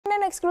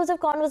exclusive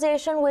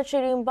conversation with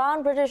Shereen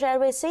Bhan, British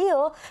Airways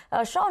CEO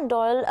Sean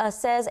Doyle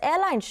says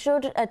airlines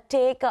should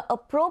take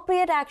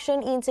appropriate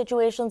action in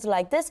situations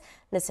like this.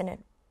 Listen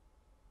in.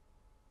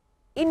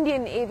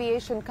 Indian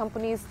aviation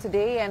companies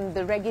today and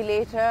the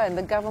regulator and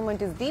the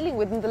government is dealing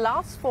with. In the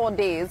last 4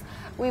 days,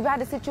 we've had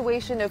a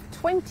situation of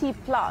 20+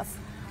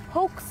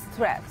 hoax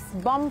threats,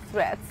 bomb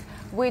threats,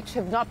 which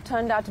have not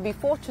turned out to be,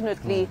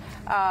 fortunately,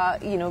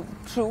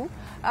 true.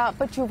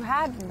 But you've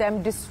had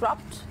them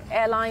disrupt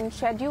airline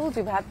schedules,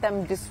 you've had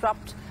them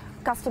disrupt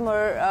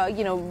customer,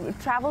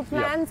 travel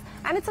plans,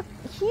 and it's a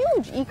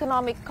huge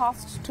economic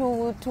cost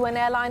to an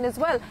airline as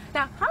well.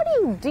 Now, how do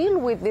you deal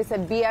with this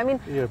at BA? I mean,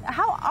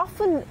 how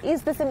often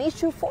is this an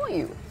issue for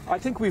you? I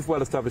think we've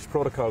well-established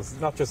protocols,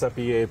 not just at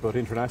BA, but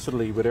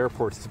internationally with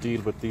airports to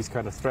deal with these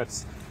kind of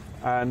threats.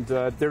 And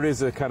there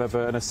is a kind of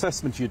an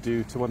assessment you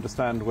do to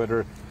understand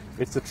whether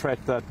it's a threat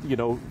that,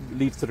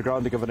 leads to the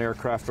grounding of an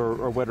aircraft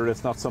or whether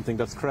it's not something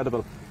that's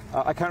credible.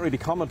 I can't really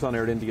comment on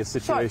Air India's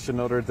situation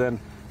other than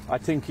I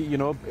think,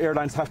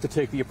 airlines have to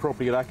take the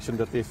appropriate action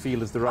that they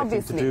feel is the right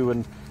thing to do,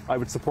 and I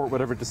would support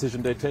whatever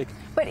decision they take.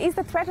 But is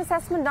the threat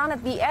assessment done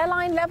at the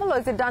airline level, or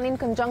is it done in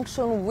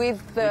conjunction with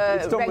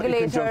the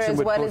regulator as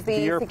well as the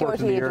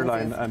airport and the airline,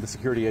 agencies? and the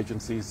security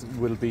agencies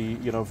will be,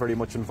 very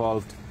much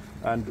involved.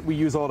 And we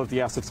use all of the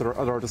assets that are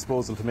at our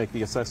disposal to make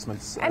the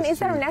assessments. And is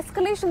there an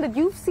escalation that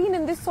you've seen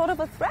in this sort of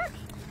a threat?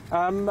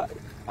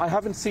 I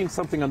haven't seen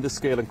something on this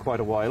scale in quite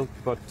a while,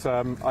 but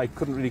I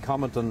couldn't really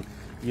comment on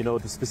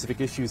the specific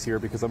issues here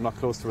because I'm not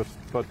close to it.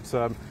 But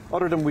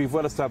other than we've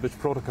well-established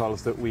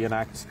protocols that we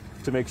enact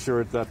to make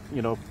sure that,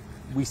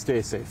 we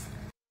stay safe.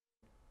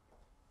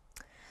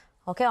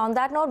 Okay, on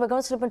that note, we're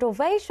going to slip into a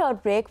very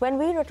short break. When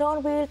we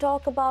return, we'll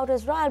talk about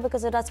Israel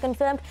because it has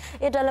confirmed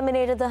it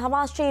eliminated the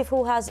Hamas chief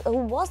who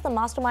was the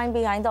mastermind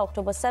behind the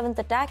October 7th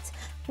attacks.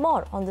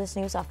 More on this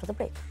news after the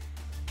break.